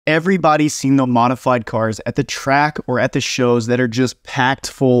Everybody's seen the modified cars at the track or at the shows that are just packed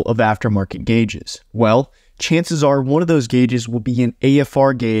full of aftermarket gauges. Well, chances are one of those gauges will be an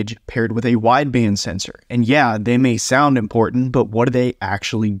AFR gauge paired with a wideband sensor. And yeah, they may sound important, but what do they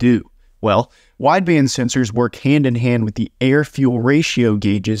actually do? Well, wideband sensors work hand in hand with the air-fuel ratio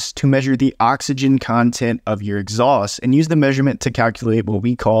gauges to measure the oxygen content of your exhaust and use the measurement to calculate what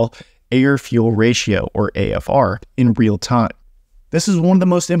we call air-fuel ratio, or AFR, in real time. This is one of the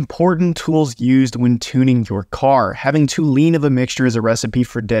most important tools used when tuning your car. Having too lean of a mixture is a recipe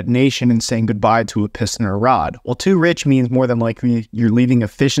for detonation and saying goodbye to a piston or rod, while too rich means more than likely you're leaving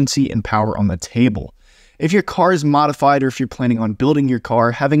efficiency and power on the table. If your car is modified or if you're planning on building your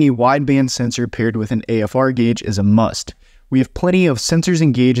car, having a wideband sensor paired with an AFR gauge is a must. We have plenty of sensors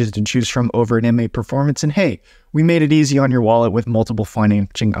and gauges to choose from over at MAPerformance, and hey, we made it easy on your wallet with multiple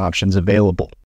financing options available.